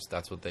games,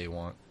 that's what they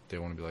want. They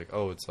want to be like,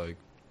 oh, it's like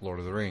Lord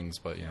of the Rings,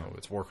 but Yeah.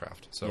 it's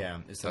Warcraft. So yeah,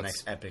 it's the that's-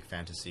 next epic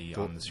fantasy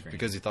well, on the screen.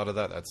 Because you thought of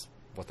that, that's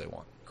what they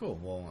want. Cool.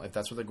 Well, if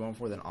that's what they're going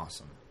for, then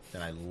awesome.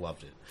 Then I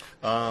loved it.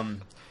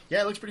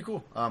 Yeah, it looks pretty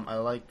cool. I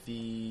like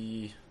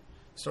the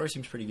story.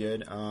 Seems pretty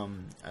good.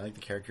 I like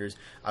the characters.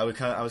 I was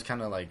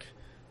kind of like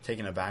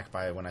taken aback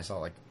by when I saw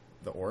like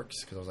the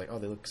orcs because I was like, oh,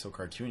 they look so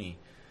cartoony.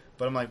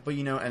 But I'm like, but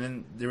you know, and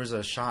then there was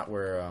a shot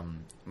where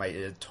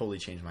it totally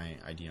changed my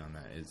idea on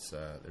that.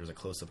 There was a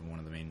close up of one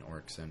of the main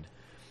orcs and.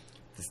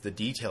 The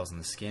details in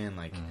the skin,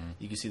 like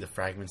you can see the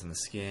fragments in the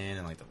skin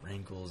and like the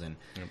wrinkles, and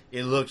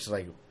it looked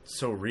like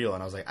so real.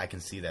 And I was like, I can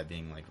see that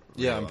being like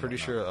real. Yeah, I'm pretty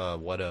sure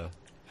Weta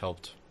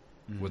helped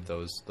with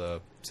those, the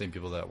same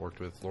people that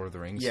worked with Lord of the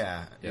Rings.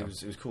 Yeah, it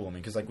was cool. I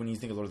mean, because like when you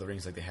think of Lord of the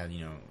Rings, like they had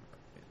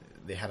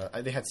they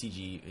had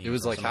CG. It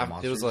was like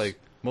it was like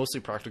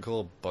mostly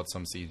practical, but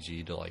some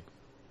CG to like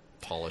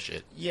polish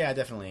it. Yeah,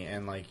 definitely,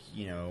 and like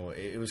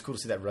it was cool to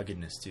see that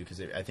ruggedness too,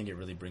 because I think it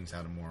really brings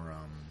out a more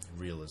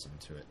realism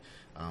to it.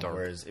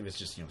 Whereas it was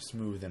just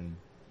smooth and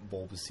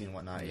bulbous and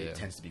whatnot, it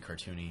tends to be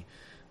cartoony.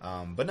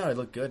 But no, it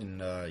looked good,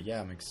 and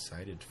yeah, I'm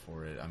excited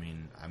for it. I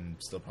mean, I'm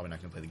still probably not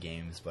going to play the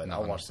games, but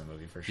I'll watch the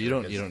movie for sure. You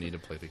don't need to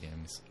play the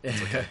games.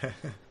 It's okay.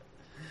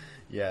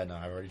 Yeah, no,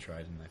 I've already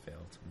tried and I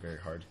failed very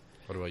hard.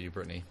 What about you,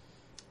 Brittany?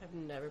 I've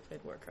never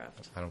played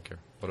Warcraft. I don't care.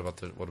 What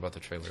about the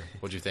trailer?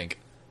 What'd you think?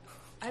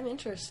 I'm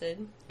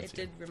interested. Let's It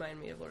did remind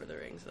me of Lord of the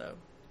Rings, though.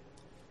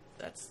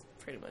 That's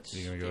pretty much. Are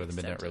you gonna go to the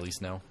midnight extent.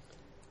 release now?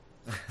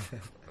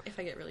 If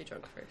I get really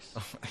drunk first.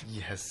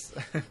 Yes.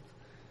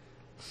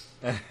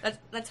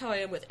 That's how I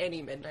am with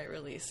any midnight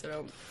release.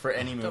 So For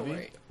any Don't movie?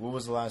 worry. What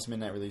was the last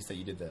midnight release that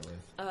you did that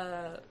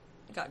with?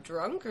 got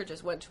drunk or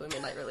just went to a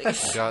midnight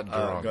release. Got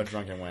drunk. Got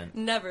drunk and went.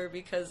 Never,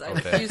 because I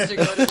Okay. refused to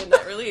go to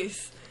midnight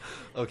release.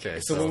 Okay,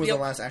 So what was Yep.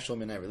 the last actual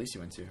midnight release you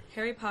went to?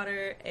 Harry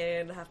Potter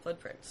and the Half-Blood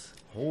Prince.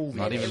 Holy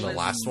not even it the was-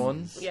 last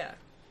one. Yeah,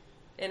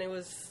 and it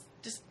was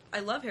just. I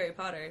love Harry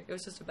Potter. It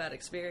was just a bad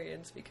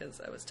experience because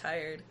I was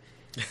tired.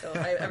 So if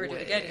I ever do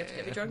it again, you have to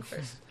get me drunk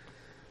first.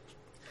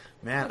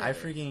 Man, I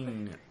Whatever.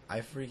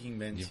 freaking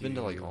been You've to... been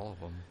to like all of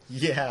them.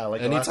 Yeah,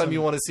 like the last Anytime one-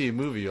 you want to see a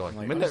movie, you're like, I'm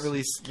like, midnight oh,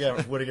 release.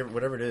 Yeah,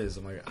 whatever it is.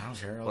 I'm like, I don't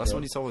care. I'll Last go.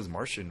 one you saw was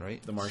Martian,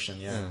 right? The Martian,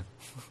 yeah.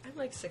 I'm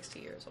like 60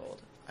 years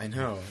old. I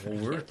know. Well,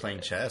 we're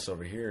playing chess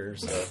over here,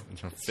 so...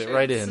 Fit True,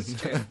 right this in.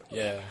 is true.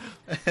 yeah.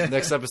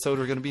 Next episode,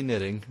 we're gonna be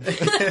knitting.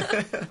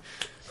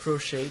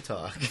 Crochet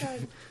talk.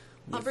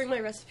 I'll bring my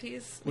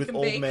recipes. We With can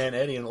old bake. man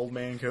Eddie and old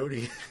man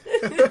Cody.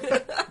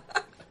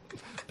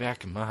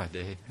 Back in my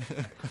day.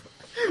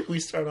 We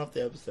start off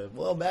the episode.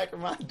 Well, back in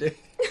my day.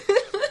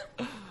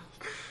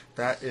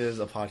 That is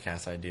a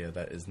podcast idea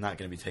that is not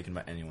going to be taken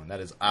by anyone. That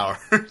is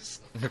ours.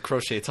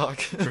 Crochet talk.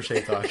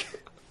 Crochet talk.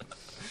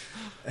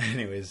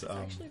 Anyways,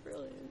 Actually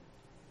brilliant.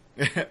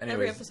 Every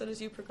anyways, episode is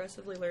you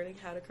progressively learning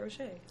how to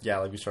crochet. yeah,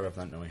 like we start off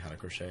not knowing how to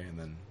crochet, and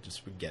then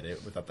just we get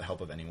it without the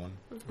help of anyone.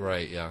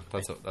 Right. Yeah.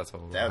 That's how.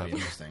 It will That would be happen.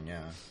 interesting.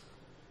 Yeah.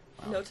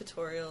 Wow. No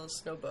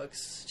tutorials, no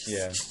books. Just,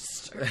 Yeah. just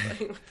start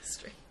playing with the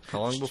string. How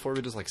long before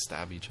we just like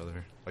stab each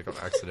other, like on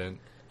accident?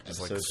 Just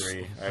Episode like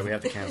 3. All right, we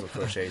have to cancel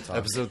crochet talk.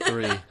 Episode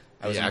 3.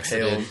 I was the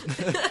accident.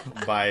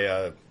 impaled by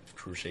a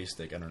crochet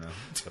stick. I don't know.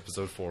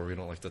 Episode 4. We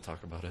don't like to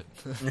talk about it.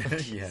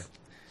 Yeah.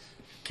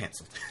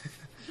 Cancelled.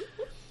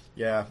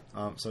 Yeah.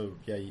 So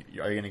yeah,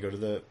 are you gonna go to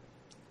the?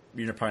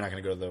 You're probably not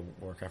gonna go to the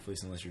Warcraft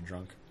release unless you're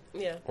drunk.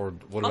 Yeah. Or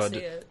what I'll about? see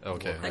it.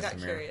 Okay. I got the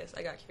mirror. curious.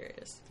 I got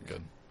curious.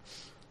 Good.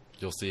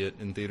 You'll see it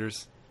in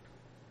theaters.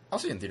 I'll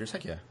see it in theaters.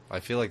 Heck yeah. I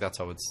feel like that's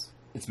how it's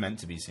It's meant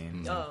to be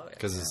seen. Oh, yeah.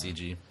 because of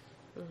CG.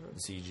 The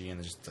CG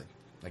and just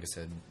like I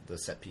said, the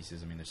set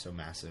pieces. I mean, they're so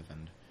massive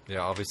and. Yeah,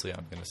 obviously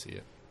I'm gonna see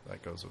it.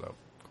 That goes without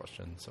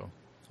question. So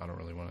I don't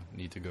really want to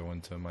need to go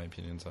into my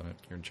opinions on it.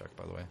 You're in check,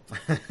 by the way.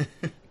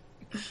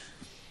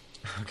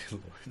 Oh, good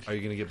lord. Are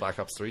you gonna get Black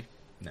Ops 3?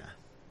 Nah.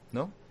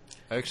 No.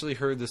 I actually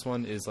heard this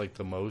one is like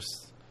the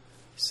most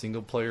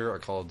single player a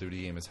Call of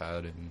Duty game has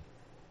had in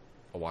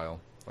a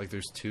while. Like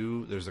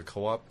there's a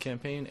co-op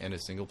campaign and a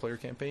single player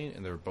campaign,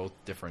 and they're both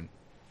different.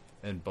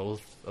 And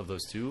both of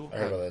those two I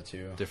heard have about that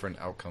too. different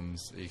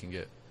outcomes that you can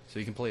get. So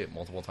you can play it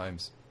multiple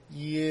times.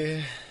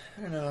 Yeah,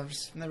 I don't know. I'm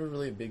just never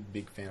really a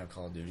big fan of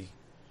Call of Duty.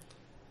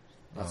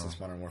 Not Oh. since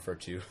Modern Warfare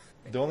 2.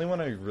 The only one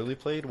I really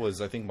played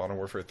was I think Modern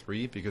Warfare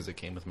 3 because it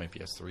came with my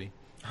PS3.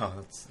 Oh,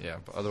 that's Yeah,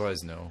 but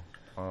otherwise no.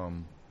 Oh,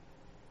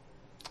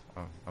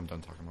 I'm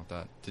done talking about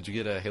that. Did you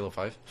get a Halo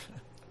 5?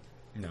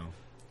 no.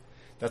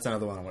 That's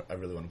another one I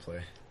really want to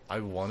play. I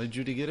wanted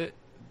you to get it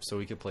so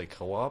we could play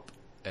co-op,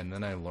 and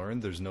then I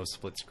learned there's no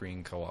split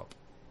screen co-op.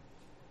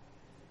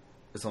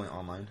 It's only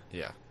online.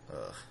 Yeah,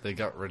 Ugh. they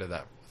got rid of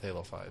that with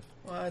Halo 5.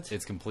 What?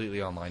 It's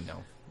completely online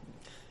now.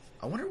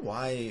 I wonder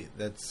why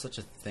that's such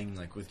a thing.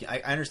 Like with, I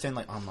understand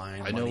like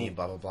online I money, know-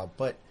 blah blah blah,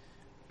 but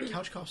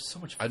couch co-op's so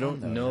much fun. I don't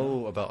though,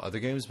 know about other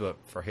games, but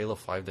for Halo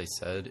 5 they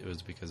said it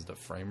was because of the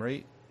frame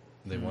rate.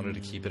 They wanted to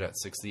keep it at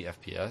 60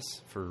 FPS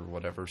for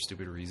whatever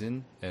stupid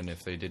reason, and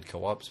if they did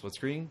co-op split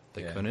screen,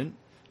 they Yeah. couldn't.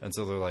 And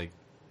so they're like,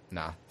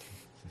 nah.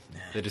 Nah,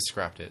 They just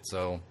scrapped it,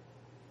 so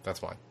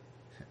that's why.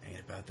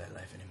 ain't about that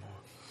life anymore.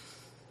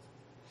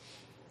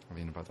 I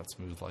mean, about that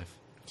smooth life.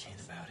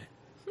 Ain't about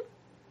it.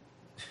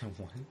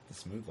 What? The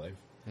Smooth Life.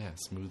 Yeah,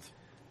 smooth.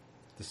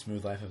 The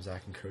Smooth Life of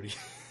Zach and Cody.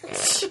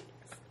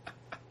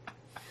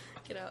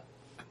 Get out.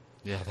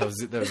 Yeah, that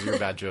was your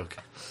bad joke.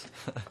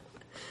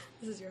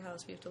 This is your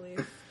house. We have to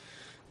leave.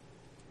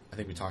 I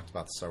think we talked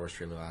about the Star Wars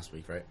trailer last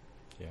week, right?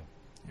 Yeah.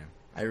 Yeah.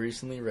 I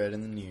recently read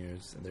in the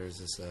news that there's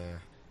this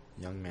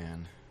young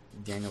man,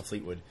 Daniel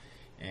Fleetwood,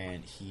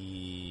 and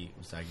he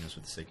was diagnosed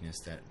with a sickness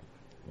that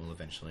will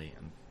eventually,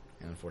 and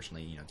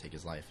unfortunately, take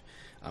his life.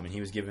 And he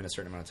was given a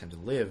certain amount of time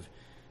to live,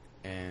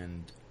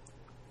 and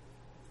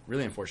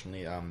really,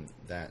 unfortunately,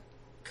 that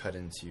cut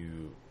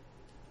into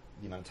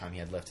the amount of time he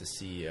had left to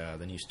see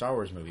the new Star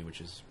Wars movie,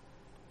 which is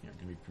going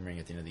to be premiering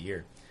at the end of the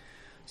year.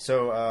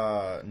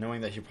 So,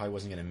 knowing that he probably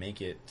wasn't going to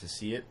make it to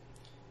see it,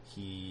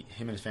 him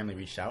and his family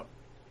reached out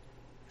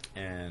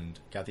and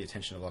got the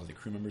attention of a lot of the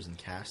crew members and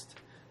cast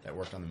that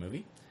worked on the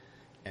movie,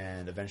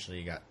 and eventually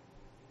he got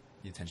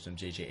the attention of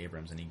J.J.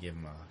 Abrams, and he gave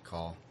him a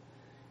call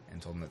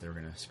and told him that they were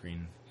going to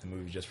screen the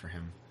movie just for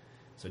him.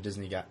 So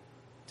Disney got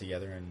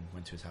together and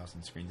went to his house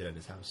and screened it at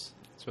his house.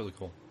 It's really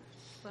cool.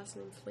 Last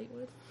name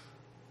Fleetwood.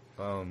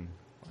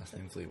 Last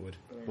name Fleetwood.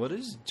 What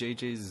is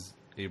JJ's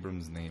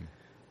Abrams' name?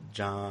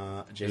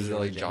 John. Is it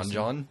like John?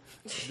 John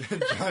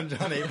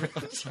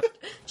Abrams.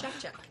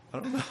 Jack. I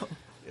don't know.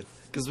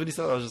 Because when he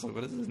said it, I was just like,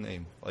 what is his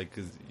name? Like,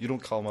 because you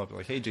don't call him up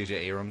like, hey, JJ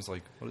Abrams.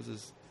 Like, what is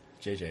this?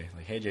 JJ.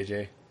 Like, hey,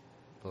 JJ.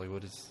 But like,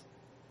 what is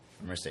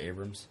Marissa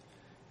Abrams.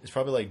 It's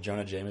probably like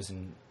Jonah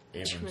Jameson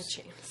Abrams.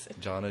 Jonah Jameson.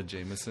 Jonna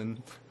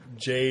Jameson?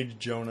 J.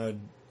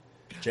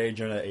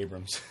 Jonah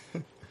Abrams.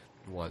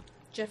 What?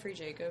 Jeffrey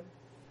Jacob.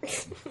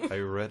 I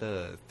read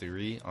a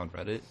theory on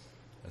Reddit,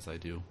 as I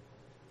do,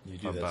 You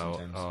do that about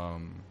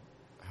sometimes.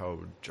 how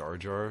Jar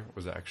Jar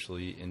was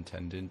actually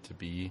intended to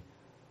be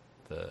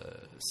the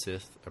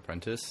Sith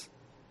apprentice.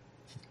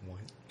 What?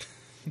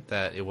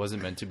 That it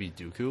wasn't meant to be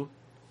Dooku.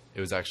 It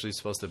was actually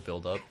supposed to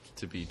build up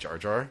to be Jar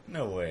Jar.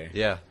 No way.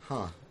 Yeah.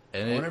 Huh.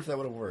 And I wonder if that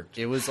would have worked.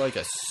 it was like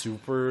a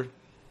super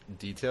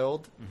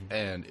detailed,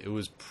 and it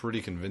was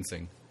pretty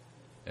convincing,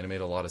 and it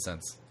made a lot of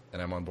sense.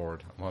 And I'm on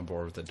board. I'm on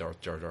board with the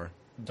Darth Jar Jar.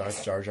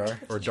 Darth Jar Jar?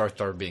 Or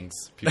Darth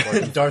Binks. People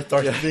are,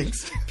 Darth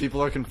Binks.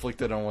 people are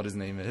conflicted on what his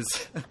name is.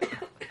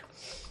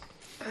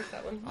 I like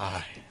that one.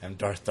 I am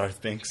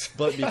Darth Binks.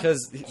 But because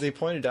they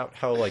pointed out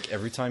how, like,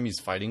 every time he's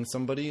fighting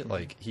somebody,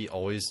 like, he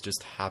always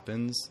just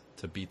happens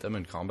to beat them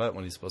in combat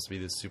when he's supposed to be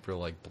this super,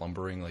 like,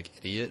 blumbering, like,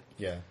 idiot.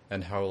 Yeah.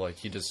 And how, like,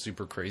 he does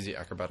super crazy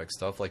acrobatic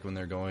stuff, like when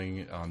they're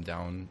going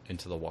down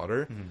into the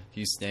water.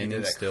 He's He standing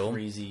did that still.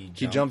 crazy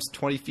He jump. jumps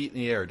 20 feet in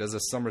the air, does a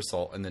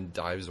somersault, and then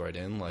dives right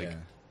in. Like, Yeah.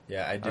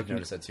 Yeah, I How did can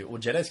notice that too.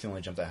 Well, Jedis can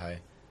only jump that high.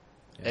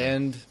 Yeah.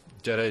 And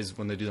Jedis,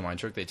 when they do the mind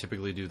trick, they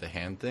typically do the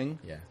hand thing.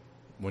 Yeah.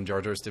 When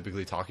Jar Jar's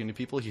typically talking to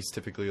people, he's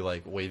typically,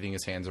 like, waving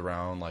his hands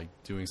around, like,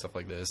 doing stuff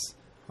like this.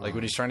 Like,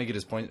 when he's trying to get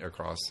his point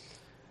across.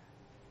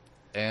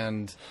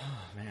 And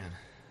Oh, man.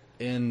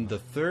 in the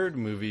third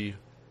movie,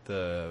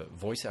 the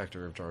voice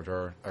actor of Jar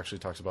Jar actually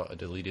talks about a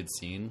deleted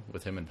scene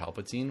with him and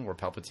Palpatine, where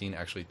Palpatine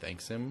actually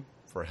thanks him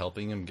for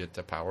helping him get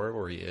to power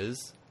where he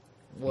is.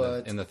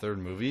 What? In the third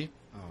movie.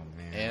 Oh,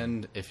 man.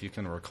 And if you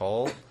can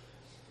recall,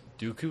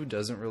 Dooku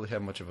doesn't really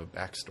have much of a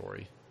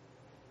backstory.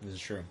 This is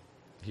true.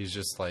 He's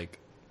just, like,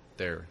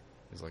 there.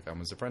 He's like, I'm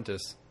his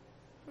apprentice.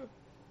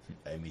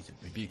 I mean,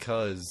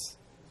 Because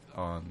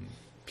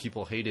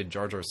people hated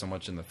Jar Jar so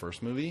much in the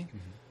first movie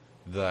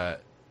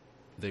that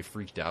they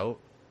freaked out,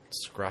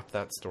 scrapped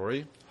that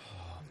story,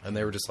 and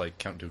they were just like,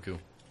 Count Dooku.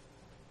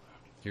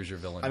 Here's your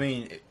villain. I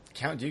mean,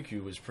 Count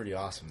Dooku was pretty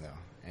awesome, though.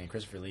 And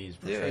Christopher Lee's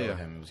portrayal Yeah. of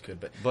him was good.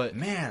 But-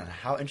 man,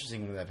 how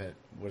interesting would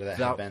that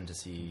have been to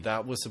see?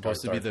 that was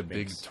supposed Darth to be the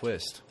big Binks.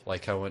 twist.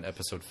 Like how in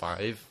episode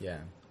 5, Yeah.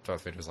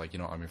 Darth Vader was like,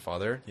 I'm your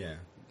father. Yeah.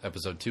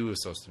 Episode 2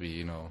 was supposed to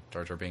be,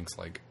 Jar Jar Binks,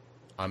 like,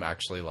 I'm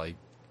actually, like,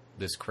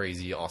 this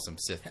crazy, awesome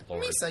Sith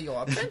Lord.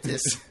 your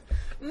apprentice.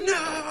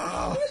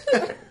 No!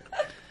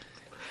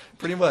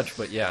 Pretty much,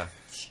 but yeah.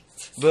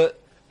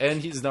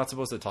 And he's not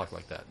supposed to talk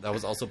like that. That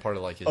was also part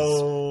of, like, his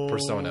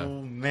persona.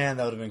 Man,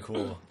 that would have been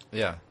cool.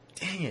 Yeah.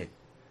 Dang it.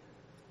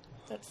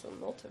 That's some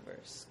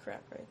multiverse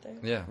crap right there.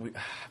 Yeah.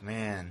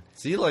 Man.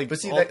 See, like, But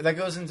see, all- that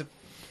goes into,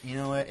 you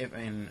know what?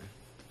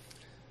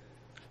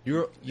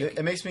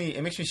 It makes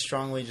me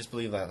strongly just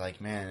believe that,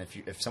 like, man,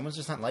 if someone's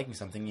just not liking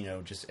something,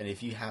 and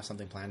if you have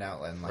something planned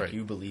out and like Right.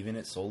 you believe in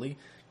it solely,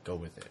 go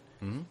with it.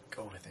 Mhm.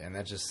 Go with it. And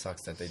that just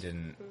sucks that they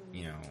didn't,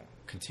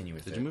 continue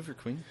with it. Did you move your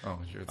queen? Oh,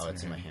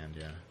 It's in my hand.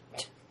 Yeah.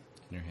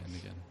 In your hand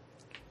again.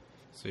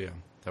 So yeah,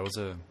 that was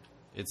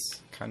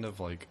it's kind of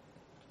like,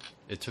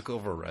 it took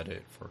over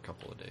Reddit for a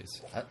couple of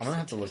days. I'm gonna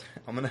have to look.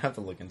 I'm gonna have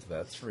to look into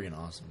that. It's freaking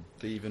awesome.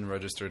 They even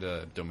registered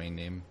a domain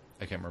name.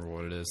 I can't remember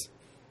what it is.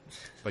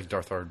 Like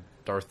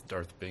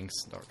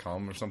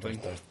DarthBinks.com or something.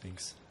 Darth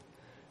Binks.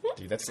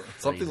 Dude, that's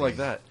Something crazy. like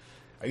that.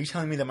 Are you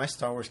telling me that my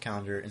Star Wars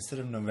calendar, instead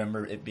of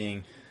November, it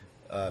being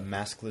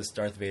maskless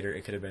Darth Vader,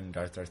 it could have been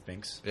Darth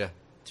Binks? Yeah.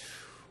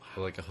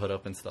 With like a hood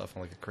up and stuff,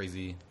 and like a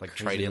crazy, like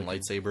Crazy trident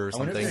looking. lightsaber or I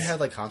wonder something. if they had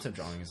like concept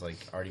drawings like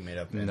already made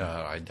up. No,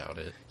 I doubt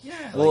it.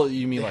 Yeah. Well, like,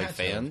 you mean they like had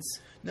to have. fans?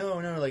 No,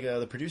 like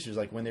the producers,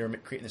 like when they were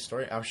creating the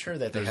story, I'm sure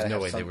that they There's had to no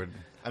have way some, they would.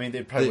 I mean,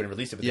 they probably They- wouldn't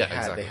release it, but yeah, they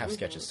exactly. have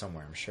sketches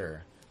somewhere. I'm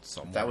sure. If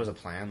Somewhere. that was a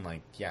plan,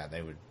 like yeah,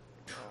 they would.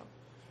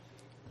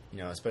 You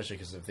know, especially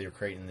because if they were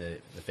creating the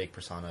fake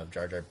persona of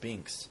Jar Jar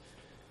Binks,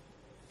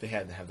 they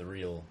had to have the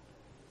real,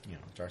 you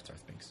know, Jar Jar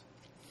Binks.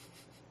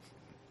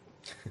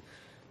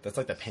 That's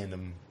like the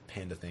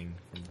panda thing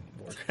from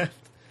Warcraft.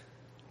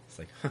 It's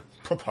like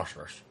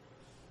preposterous.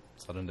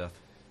 Sudden death.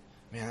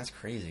 Man, that's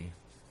crazy.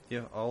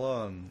 Yeah,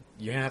 I'll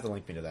You're gonna have to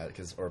link me to that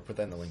or put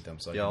that in the link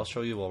dump. So I yeah, can- I'll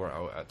show you while we're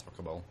out at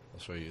Taco Bell. I'll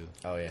show you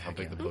Oh yeah, how heck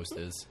big yeah. the post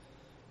is.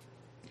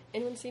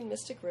 Anyone seen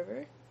Mystic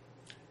River?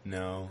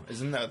 No,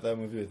 isn't that the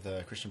movie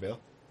with Christian Bale,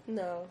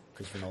 No.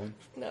 Christopher Nolan,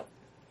 No.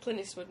 Clint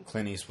Eastwood.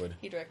 Clint Eastwood?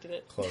 He directed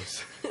it.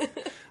 Close.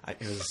 It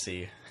was a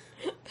C.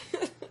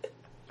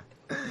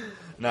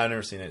 No, I've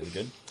never seen it. Is it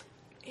good?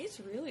 It's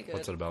really good.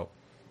 What's it about?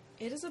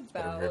 It is Or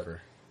about,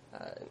 River.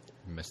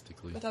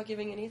 Mystically. without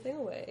giving anything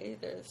away,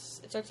 it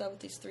starts out with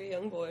these 3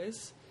 young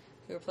boys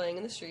who are playing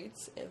in the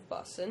streets of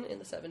Boston in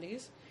the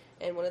 70s,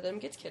 and one of them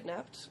gets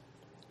kidnapped,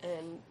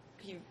 and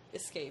he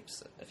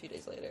escapes a few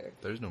days later.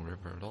 There's no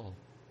river at all.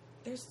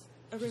 There's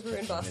a river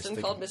in Boston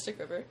Mystic. called Mystic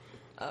River.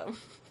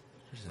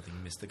 There's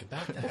nothing mystic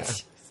about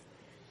that.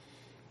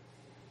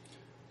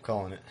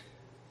 Calling it.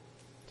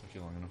 Took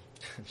you long enough.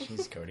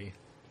 Jeez, Cody.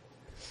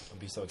 I'll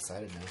be so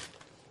excited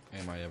now.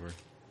 Am I ever?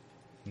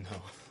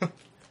 No.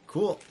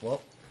 Cool.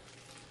 Well,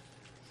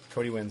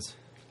 Cody wins.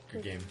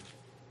 Good game.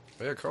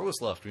 Oh yeah, Carlos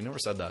left. We never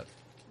said that.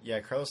 Yeah,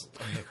 Carlos.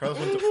 Carlos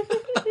went to.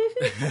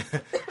 There's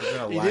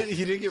been a lack-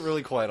 He did get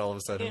really quiet all of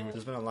a sudden. Yeah.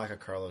 There's been a lack of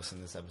Carlos in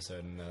this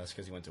episode, and that's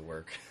because he went to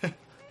work.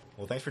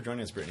 Well, thanks for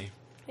joining us, Brittany.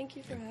 Thank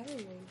you for having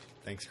me.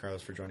 Thanks,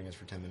 Carlos, for joining us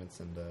for 10 minutes.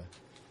 And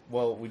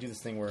well, we do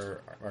this thing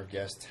where our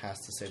guest has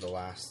to say the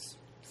last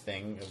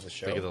thing of the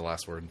show. Think of the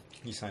last word.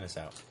 You sign us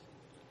out.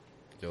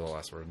 Give the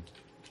last word.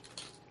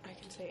 I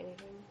can say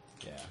anything.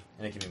 Yeah,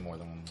 and it can be more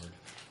than one word.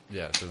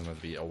 Yeah, it doesn't have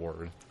to be a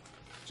word.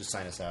 Just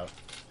sign us out.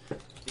 You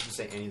can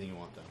say anything you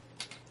want, though.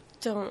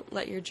 Don't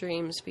let your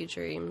dreams be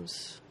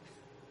dreams.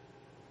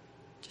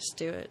 Just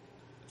do it.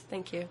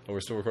 Thank you. Oh, we're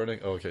still recording?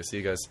 Oh, okay. See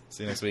you guys.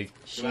 See you next week.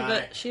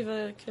 Goodbye.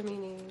 Shiva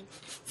Kamini.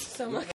 So much.